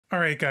All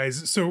right,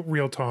 guys, so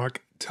real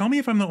talk. Tell me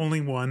if I'm the only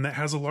one that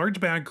has a large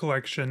bag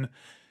collection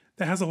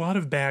that has a lot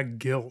of bag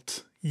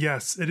guilt.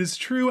 Yes, it is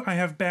true. I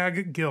have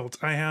bag guilt.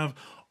 I have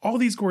all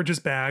these gorgeous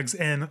bags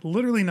and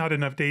literally not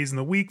enough days in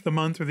the week, the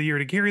month, or the year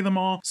to carry them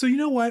all. So you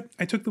know what?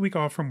 I took the week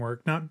off from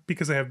work, not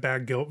because I have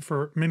bag guilt,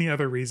 for many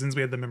other reasons.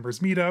 We had the members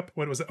meetup.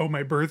 What was it? Oh,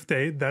 my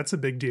birthday. That's a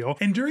big deal.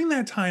 And during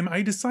that time,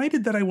 I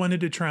decided that I wanted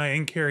to try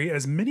and carry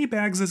as many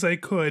bags as I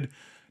could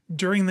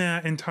during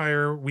that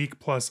entire week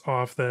plus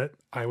off that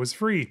I was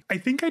free. I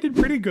think I did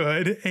pretty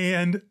good,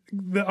 and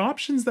the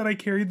options that I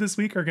carried this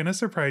week are gonna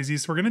surprise you,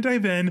 so we're gonna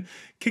dive in,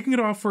 kicking it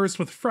off first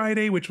with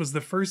Friday, which was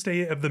the first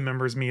day of the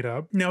members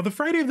meetup. Now, the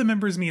Friday of the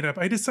members meetup,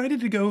 I decided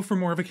to go for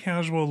more of a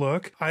casual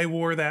look. I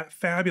wore that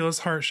fabulous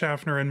Hart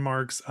Schaffner and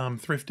Marks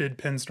thrifted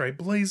pinstripe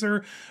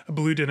blazer, a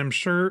blue denim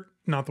shirt,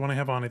 not the one I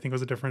have on, I think it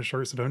was a different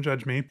shirt, so don't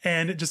judge me,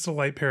 and just a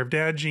light pair of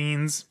dad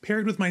jeans,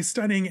 paired with my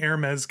stunning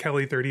Hermès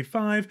Kelly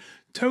 35,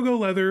 Togo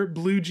leather,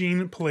 blue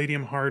jean,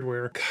 palladium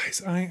hardware.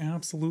 Guys, I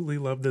absolutely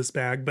love this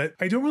bag, but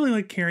I don't really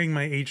like carrying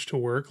my H to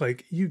work.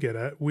 Like, you get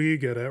it, we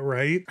get it,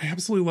 right? I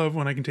absolutely love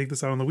when I can take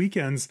this out on the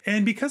weekends.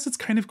 And because it's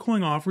kind of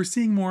cooling off, we're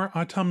seeing more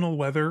autumnal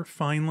weather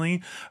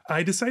finally.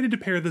 I decided to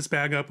pair this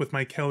bag up with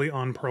my Kelly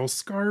on Pearl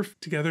scarf.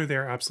 Together,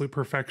 they're absolute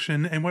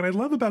perfection. And what I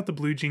love about the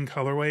blue jean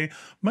colorway,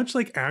 much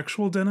like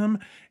actual denim,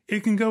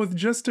 it can go with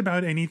just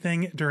about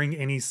anything during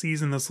any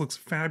season. This looks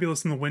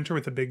fabulous in the winter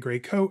with a big gray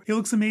coat. It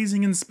looks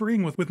amazing in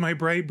spring with my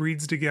bright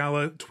Breeds de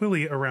Gala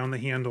twilly around the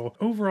handle.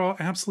 Overall,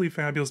 absolutely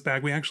fabulous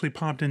bag. We actually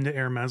popped into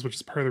Hermès, which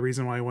is part of the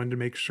reason why I wanted to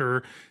make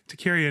sure to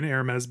carry an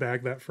Hermès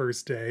bag that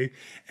first day.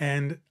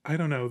 And I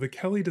don't know, the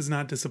Kelly does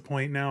not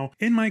disappoint. Now,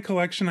 in my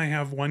collection, I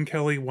have one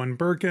Kelly, one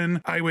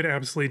Birkin. I would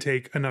absolutely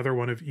take another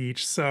one of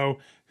each. So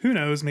who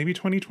knows, maybe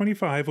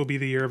 2025 will be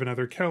the year of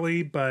another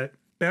Kelly, but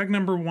bag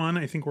number one,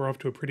 I think we're off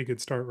to a pretty good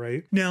start,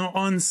 right? Now,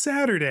 on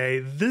Saturday,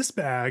 this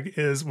bag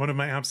is one of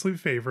my absolute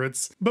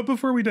favorites. But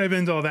before we dive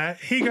into all that,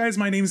 hey guys,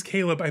 my name's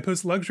Caleb. I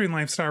post luxury and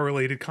lifestyle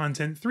related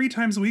content 3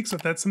 times a week, so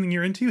if that's something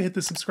you're into, hit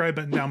the subscribe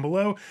button down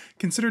below.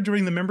 Consider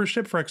joining the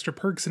membership for extra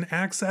perks and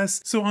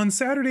access. So on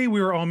Saturday, we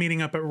were all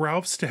meeting up at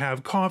Ralph's to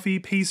have coffee,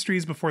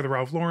 pastries before the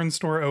Ralph Lauren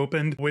store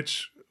opened,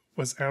 which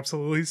was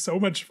absolutely so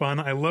much fun.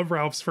 I love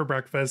Ralph's for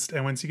breakfast,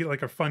 and once you get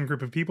like a fun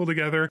group of people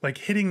together, like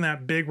hitting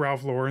that big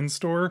Ralph Lauren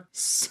store,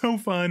 so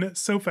fun,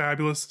 so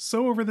fabulous,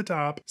 so over the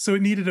top. So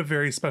it needed a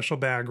very special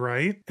bag,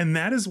 right? And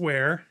that is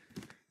where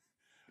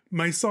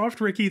my Soft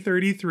Ricky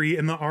 33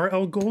 in the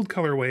RL Gold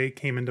colorway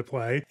came into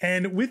play.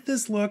 And with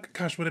this look,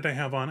 gosh, what did I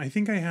have on? I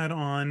think I had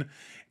on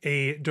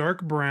a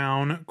dark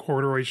brown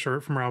corduroy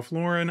shirt from Ralph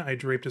Lauren. I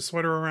draped a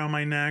sweater around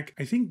my neck.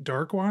 I think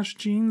dark wash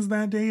jeans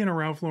that day and a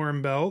Ralph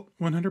Lauren belt.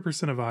 100%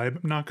 a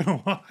vibe, I'm not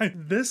gonna lie.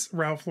 This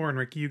Ralph Lauren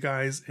Ricky, you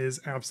guys, is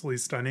absolutely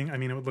stunning. I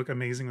mean, it would look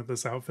amazing with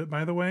this outfit,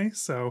 by the way.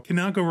 So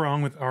cannot go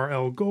wrong with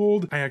RL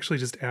Gold. I actually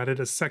just added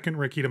a second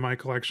Ricky to my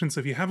collection. So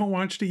if you haven't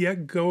watched it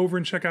yet, go over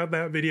and check out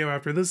that video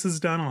after this is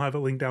done. I'll have it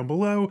linked down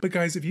below. But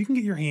guys, if you can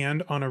get your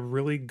hand on a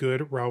really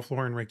good Ralph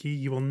Lauren Ricky,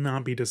 you will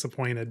not be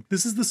disappointed.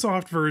 This is the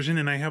soft version,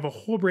 and I have a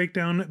whole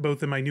breakdown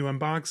both in my new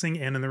unboxing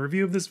and in the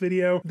review of this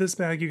video. This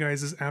bag, you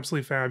guys, is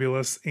absolutely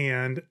fabulous,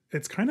 and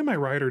it's kind of my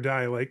ride or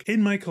die. Like,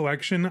 in my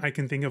collection, I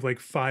can think of like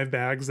 5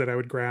 bags that I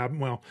would grab.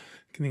 Well,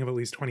 I can think of at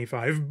least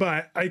 25,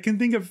 but I can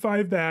think of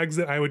 5 bags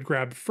that I would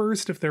grab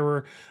first if there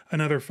were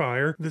another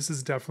fire. This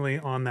is definitely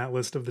on that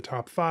list of the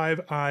top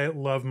 5. I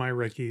love my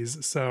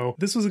Rickies, so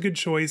this was a good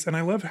choice, and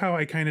I love how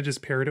I kind of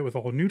just paired it with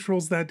all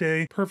neutrals that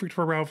day. Perfect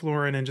for Ralph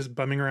Lauren and just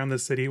bumming around the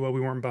city. Well,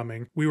 we weren't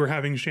bumming. We were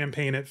having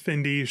champagne at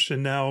Fendi,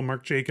 Chanel,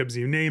 Marc Jacobs,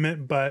 you name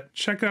it, but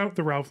check out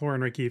the Ralph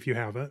Lauren Ricky if you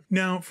haven't.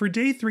 Now, for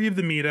day 3 of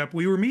the meetup,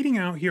 we were meeting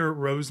out here at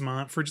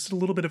Rosemont for just a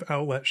little bit of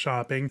outlet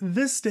shopping.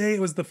 This day,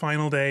 it was the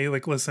final day.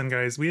 Like, listen,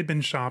 guys, we had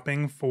been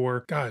shopping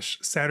for, gosh,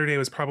 Saturday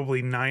was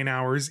probably 9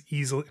 hours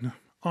easily. No,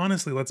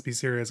 honestly, let's be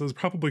serious. It was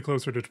probably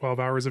closer to 12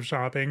 hours of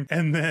shopping.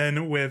 And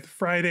then with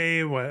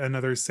Friday, what,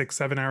 another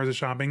 6-7 hours of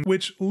shopping,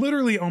 which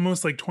literally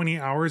almost like 20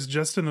 hours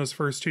just in those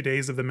first 2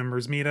 days of the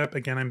members meetup.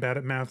 Again, I'm bad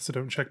at math, so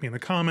don't check me in the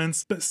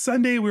comments. But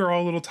Sunday, we were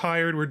all a little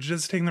tired. We're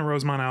just taking the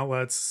Rosemont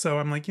outlets. So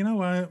I'm like, you know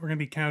what? We're gonna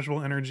be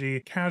casual energy,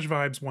 cash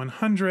vibes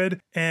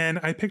 100. And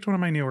I picked one of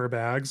my newer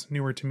bags,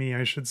 newer to me,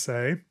 I should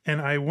say.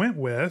 And I went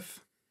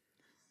with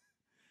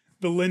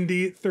the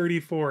Lindy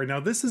 34.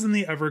 Now this is in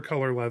the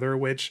Evercolor leather,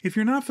 which if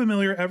you're not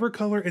familiar,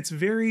 Evercolor, it's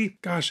very,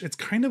 gosh, it's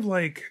kind of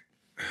like,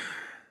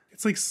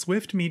 it's like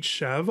Swift meets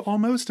Chev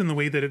almost in the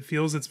way that it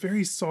feels. It's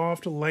very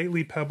soft,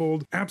 lightly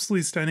pebbled,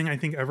 absolutely stunning. I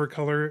think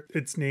Evercolor,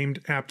 it's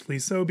named aptly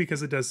so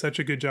because it does such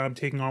a good job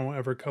taking on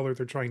whatever color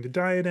they're trying to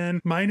dye it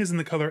in. Mine is in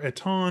the color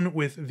Eton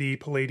with the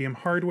palladium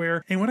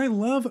hardware. And what I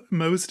love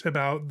most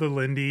about the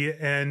Lindy,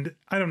 and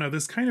I don't know,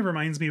 this kind of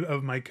reminds me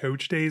of my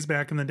Coach days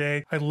back in the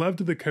day. I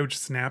loved the Coach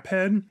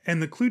snaphead,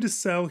 and the clou de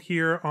sel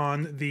here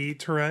on the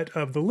turret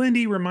of the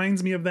Lindy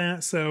reminds me of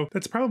that. So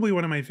that's probably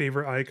one of my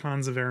favorite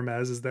icons of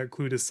Hermès, is that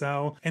clou de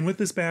sel. And with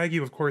this bag,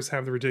 you of course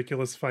have the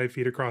ridiculous 5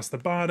 feet across the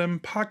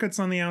bottom, pockets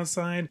on the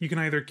outside. You can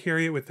either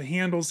carry it with the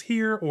handles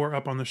here or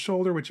up on the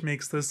shoulder, which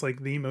makes this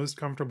like the most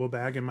comfortable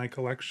bag in my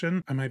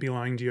collection. I might be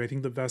lying to you. I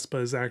think the Vespa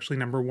is actually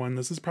number 1.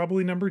 This is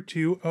probably number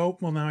 2. Oh,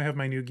 well, now I have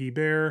my new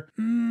Guibert.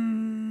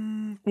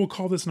 We'll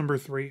call this number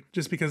 3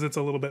 just because it's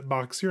a little bit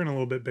boxier and a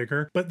little bit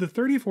bigger. But the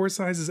 34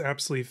 size is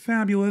absolutely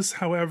fabulous.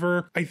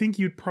 However, I think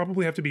you'd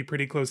probably have to be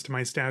pretty close to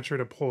my stature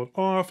to pull it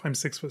off. I'm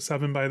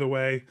 6'7", by the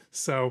way.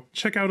 So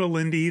check out a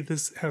Lindy.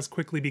 This has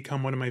quickly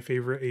become one of my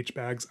favorite H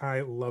bags.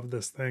 I love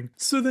this thing.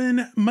 So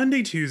then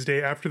Monday,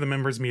 Tuesday after the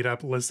members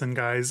meetup, listen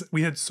guys,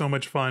 we had so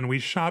much fun. We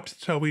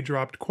shopped till we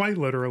dropped, quite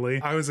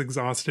literally. I was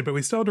exhausted, but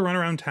we still had to run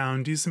around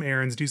town, do some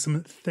errands, do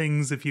some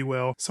things, if you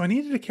will. So I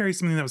needed to carry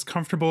something that was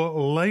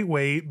comfortable,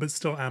 lightweight, but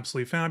still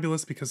absolutely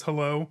fabulous because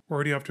hello, we're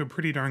already off to a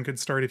pretty darn good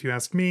start if you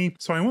ask me.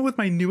 So I went with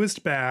my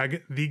newest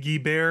bag, the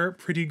Guibert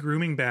Pretty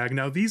Grooming Bag.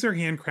 Now these are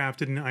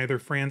handcrafted in either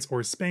France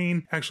or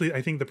Spain. Actually,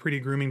 I think the Pretty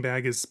Grooming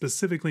Bag is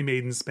specifically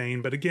made in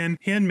Spain, but again,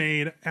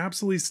 handmade,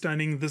 absolutely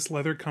stunning. This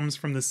leather comes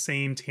from the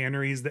same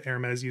tanneries that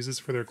Hermès uses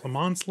for their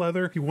Clemence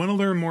leather. If you want to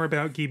learn more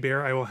about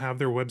Guibert, I will have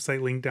their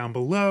website linked down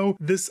below.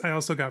 This I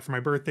also got for my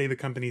birthday. The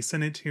company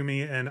sent it to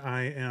me and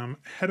I am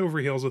head over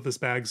heels with this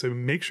bag, so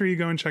make sure you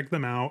go and check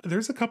them out.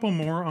 There's a couple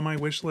more on my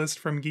wish list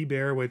from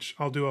Guibert, which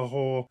I'll do a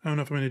whole, I don't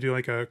know if I'm going to do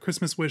like a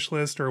Christmas wish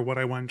list or what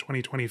I want in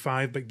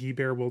 2025, but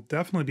Guibert will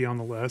definitely be on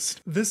the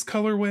list. This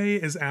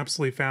colorway is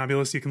absolutely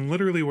fabulous. You can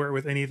literally wear it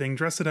with anything,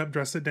 dress it up,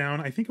 dress it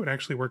down. I think it would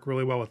actually work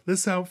really well with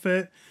this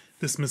outfit.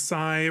 This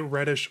Maasai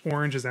reddish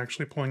orange is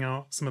actually pulling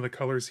out some of the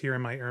colors here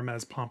in my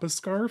Hermès Pampas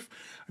scarf.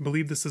 I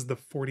believe this is the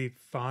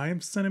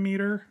 45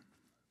 centimeter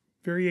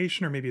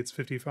variation, or maybe it's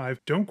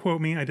 55. Don't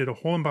quote me. I did a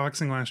whole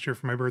unboxing last year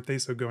for my birthday,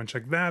 so go and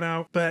check that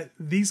out. But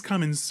these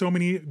come in so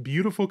many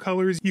beautiful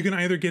colors. You can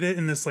either get it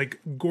in this like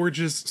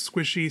gorgeous,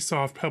 squishy,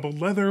 soft pebbled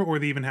leather, or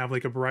they even have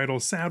like a bridal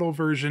saddle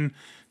version.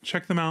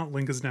 Check them out.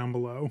 Link is down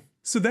below.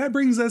 So that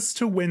brings us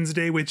to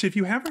Wednesday, which if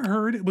you haven't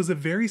heard, it was a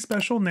very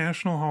special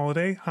national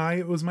holiday. Hi,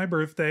 it was my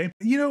birthday.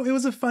 You know, it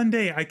was a fun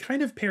day. I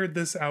kind of paired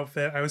this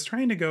outfit. I was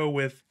trying to go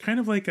with kind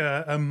of like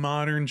a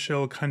modern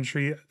chill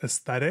country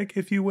aesthetic,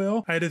 if you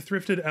will. I had a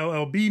thrifted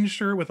LL Bean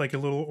shirt with like a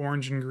little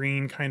orange and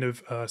green kind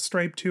of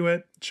stripe to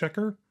it.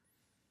 Checker?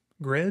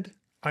 Grid?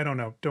 I don't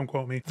know. Don't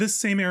quote me. This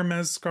same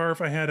Hermès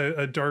scarf, I had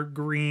a dark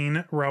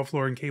green Ralph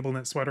Lauren cable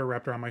knit sweater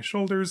wrapped around my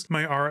shoulders,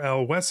 my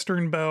RL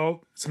Western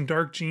belt, some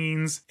dark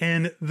jeans,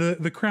 and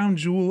the crown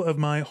jewel of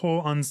my whole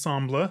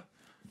ensemble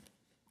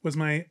was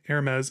my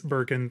Hermès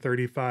Birkin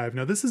 35.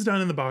 Now this is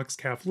done in the box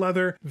calf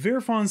leather,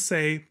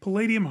 Verfoncé,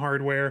 palladium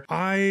hardware.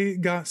 I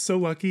got so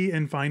lucky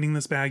in finding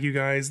this bag, you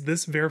guys.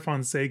 This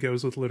Verfoncé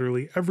goes with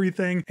literally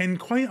everything. And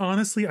quite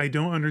honestly, I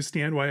don't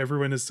understand why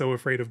everyone is so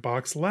afraid of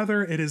box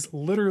leather. It is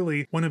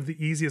literally one of the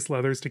easiest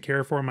leathers to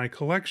care for in my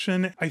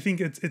collection. I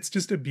think it's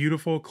just a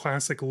beautiful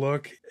classic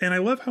look. And I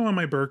love how on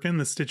my Birkin,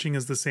 the stitching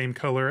is the same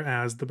color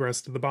as the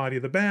rest of the body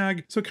of the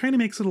bag. So it kind of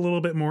makes it a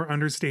little bit more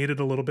understated,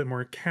 a little bit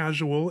more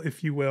casual,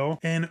 if you will.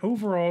 And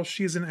overall,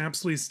 she is in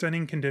absolutely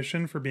stunning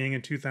condition for being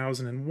a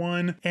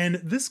 2001.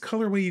 And this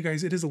colorway, you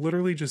guys, it is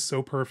literally just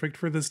so perfect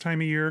for this time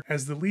of year.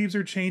 As the leaves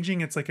are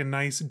changing, it's like a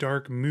nice,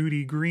 dark,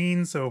 moody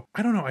green. So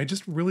I don't know, I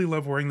just really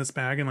love wearing this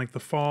bag in like the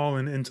fall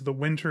and into the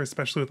winter,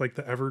 especially with like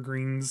the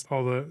evergreens,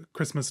 all the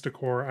Christmas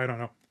decor. I don't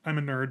know. I'm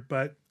a nerd,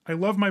 but I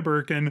love my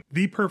Birkin,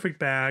 the perfect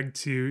bag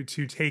to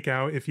take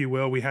out, if you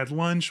will. We had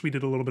lunch. We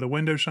did a little bit of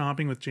window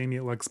shopping with Jamie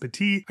at Luxe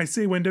Petite. I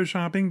say window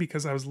shopping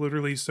because I was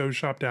literally so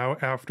shopped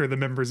out after the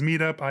members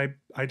meetup.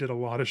 I did a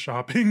lot of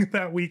shopping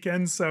that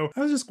weekend. So I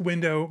was just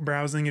window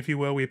browsing, if you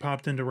will. We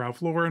popped into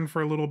Ralph Lauren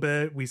for a little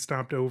bit. We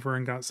stopped over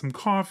and got some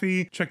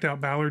coffee, checked out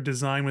Ballard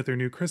Design with their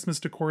new Christmas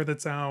decor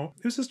that's out.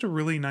 It was just a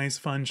really nice,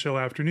 fun, chill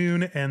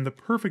afternoon and the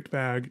perfect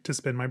bag to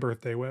spend my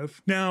birthday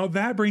with. Now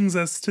that brings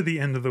us to the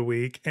end of the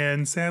week.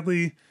 And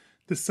sadly,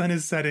 the sun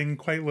is setting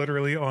quite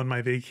literally on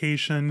my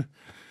vacation.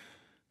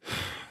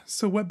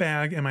 So what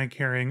bag am I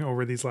carrying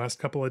over these last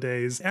couple of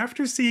days?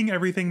 After seeing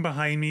everything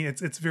behind me,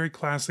 it's very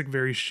classic,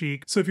 very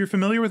chic. So if you're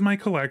familiar with my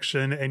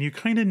collection and you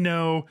kind of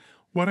know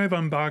what I've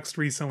unboxed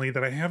recently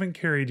that I haven't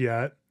carried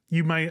yet,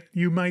 you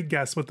might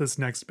guess what this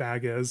next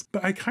bag is.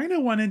 But I kind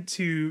of wanted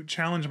to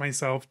challenge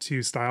myself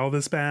to style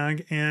this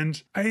bag,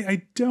 and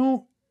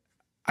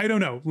I don't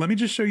know. Let me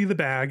just show you the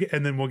bag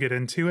and then we'll get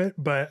into it.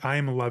 But I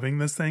am loving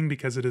this thing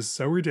because it is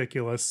so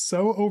ridiculous,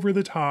 so over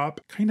the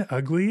top, kind of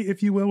ugly,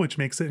 if you will, which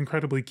makes it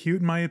incredibly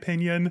cute in my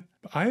opinion.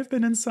 But I have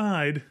been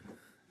inside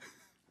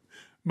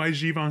my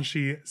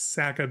Givenchy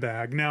Sacca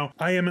bag. Now,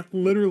 I am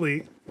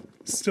literally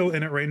still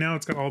in it right now.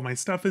 It's got all of my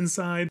stuff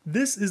inside.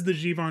 This is the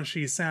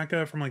Givenchy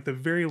Sacca from like the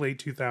very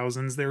late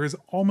 2000s. There is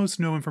almost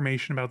no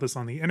information about this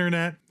on the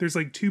internet. There's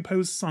like 2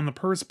 posts on the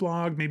Purse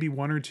blog, maybe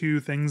 1 or 2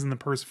 things in the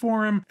Purse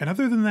forum. And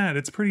other than that,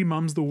 it's pretty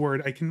mum's the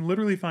word. I can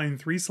literally find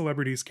 3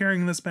 celebrities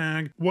carrying this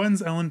bag.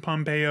 One's Ellen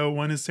Pompeo,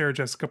 one is Sarah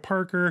Jessica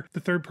Parker.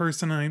 The third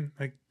person,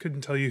 I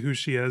couldn't tell you who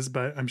she is,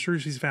 but I'm sure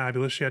she's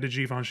fabulous. She had a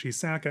Givenchy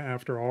Sacca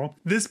after all.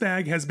 This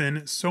bag has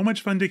been so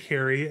much fun to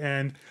carry,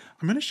 and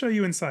I'm going to show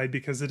you inside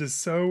because it is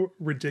so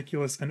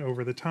ridiculous and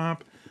over the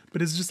top,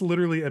 but it's just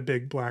literally a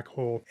big black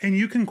hole. And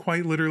you can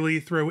quite literally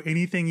throw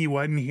anything you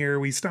want in here.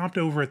 We stopped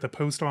over at the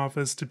post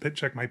office to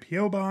check my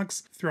P.O.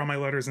 box, throw all my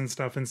letters and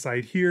stuff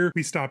inside here.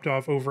 We stopped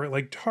off over at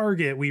like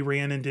Target. We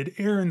ran and did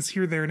errands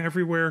here, there, and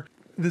everywhere.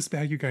 This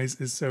bag, you guys,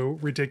 is so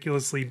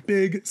ridiculously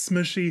big,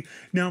 smushy.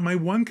 Now, my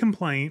one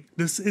complaint,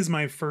 this is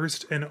my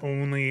first and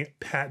only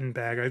patent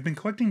bag. I've been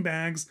collecting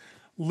bags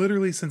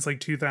literally since like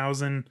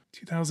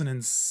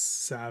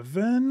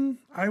 2007,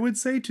 I would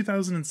say.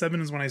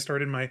 2007 is when I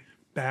started my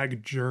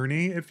bag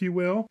journey, if you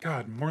will.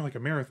 God, more like a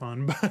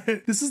marathon,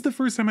 but this is the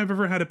first time I've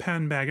ever had a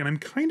patent bag, and I'm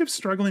kind of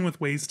struggling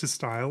with ways to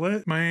style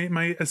it.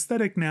 My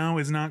aesthetic now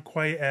is not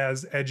quite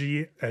as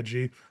edgy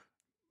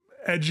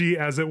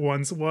as it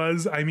once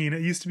was. I mean,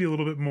 it used to be a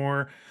little bit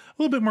more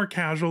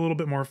casual, a little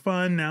bit more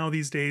fun. Now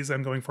these days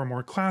I'm going for a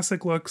more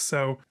classic look.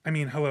 So, I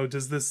mean, hello,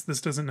 this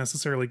doesn't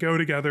necessarily go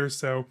together.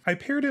 So I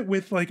paired it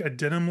with like a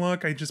denim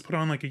look. I just put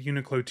on like a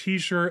Uniqlo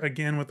t-shirt,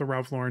 again with the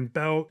Ralph Lauren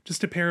belt,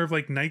 just a pair of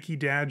like Nike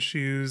dad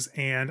shoes.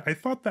 And I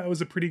thought that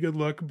was a pretty good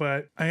look,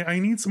 but I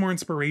need some more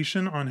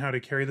inspiration on how to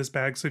carry this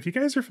bag. So if you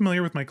guys are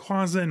familiar with my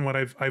closet and what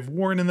I've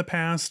worn in the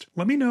past,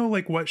 let me know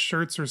like what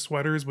shirts or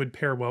sweaters would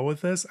pair well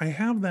with this. I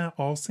have that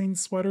All Saints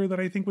sweater that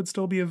I think would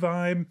still be a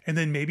vibe. And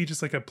then maybe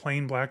just like a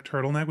plain black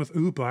turtleneck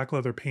with black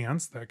leather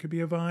pants. That could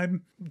be a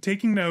vibe.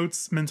 Taking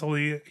notes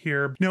mentally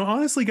here. Now,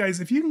 honestly, guys,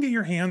 if you can get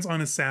your hands on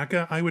a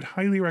Saka, I would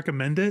highly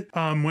recommend it.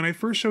 When I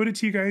first showed it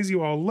to you guys,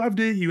 you all loved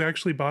it. You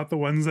actually bought the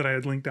ones that I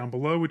had linked down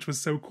below, which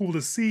was so cool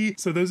to see.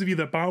 So those of you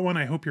that bought one,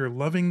 I hope you're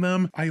loving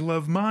them. I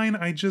love mine.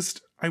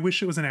 I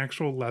wish it was an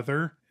actual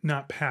leather,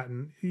 not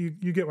patent. You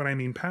get what I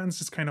mean. Patent's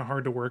just kind of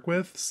hard to work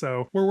with.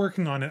 So we're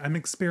working on it. I'm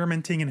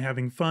experimenting and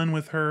having fun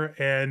with her.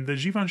 And the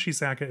Givenchy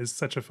Saka is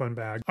such a fun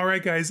bag. All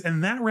right, guys.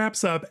 And that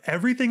wraps up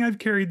everything I've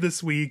carried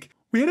this week.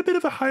 We had a bit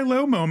of a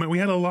high-low moment. We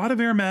had a lot of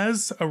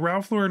Hermès, a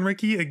Ralph Lauren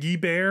Ricky, a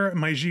Guibert,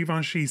 my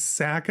Givenchy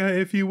Saka,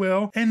 if you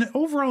will. And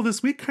overall,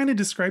 this week kind of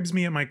describes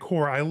me at my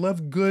core. I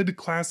love good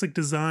classic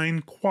design,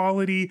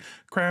 quality,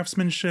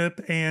 craftsmanship,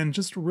 and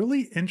just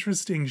really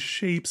interesting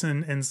shapes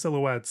and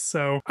silhouettes.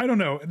 So I don't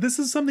know. This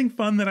is something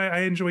fun that I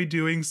enjoy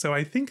doing. So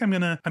I think I'm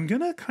gonna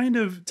kind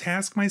of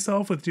task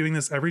myself with doing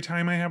this every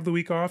time I have the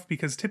week off,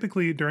 because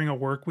typically during a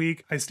work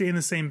week, I stay in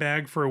the same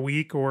bag for a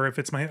week, or if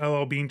it's my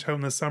LL Bean tote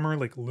in the summer,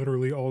 like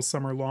literally all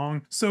summer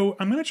long. So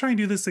I'm going to try and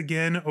do this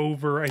again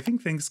over, I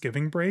think,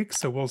 Thanksgiving break.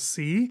 So we'll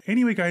see.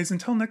 Anyway, guys,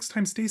 until next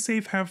time, stay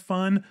safe, have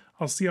fun.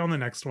 I'll see you on the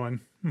next one.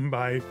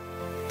 Bye.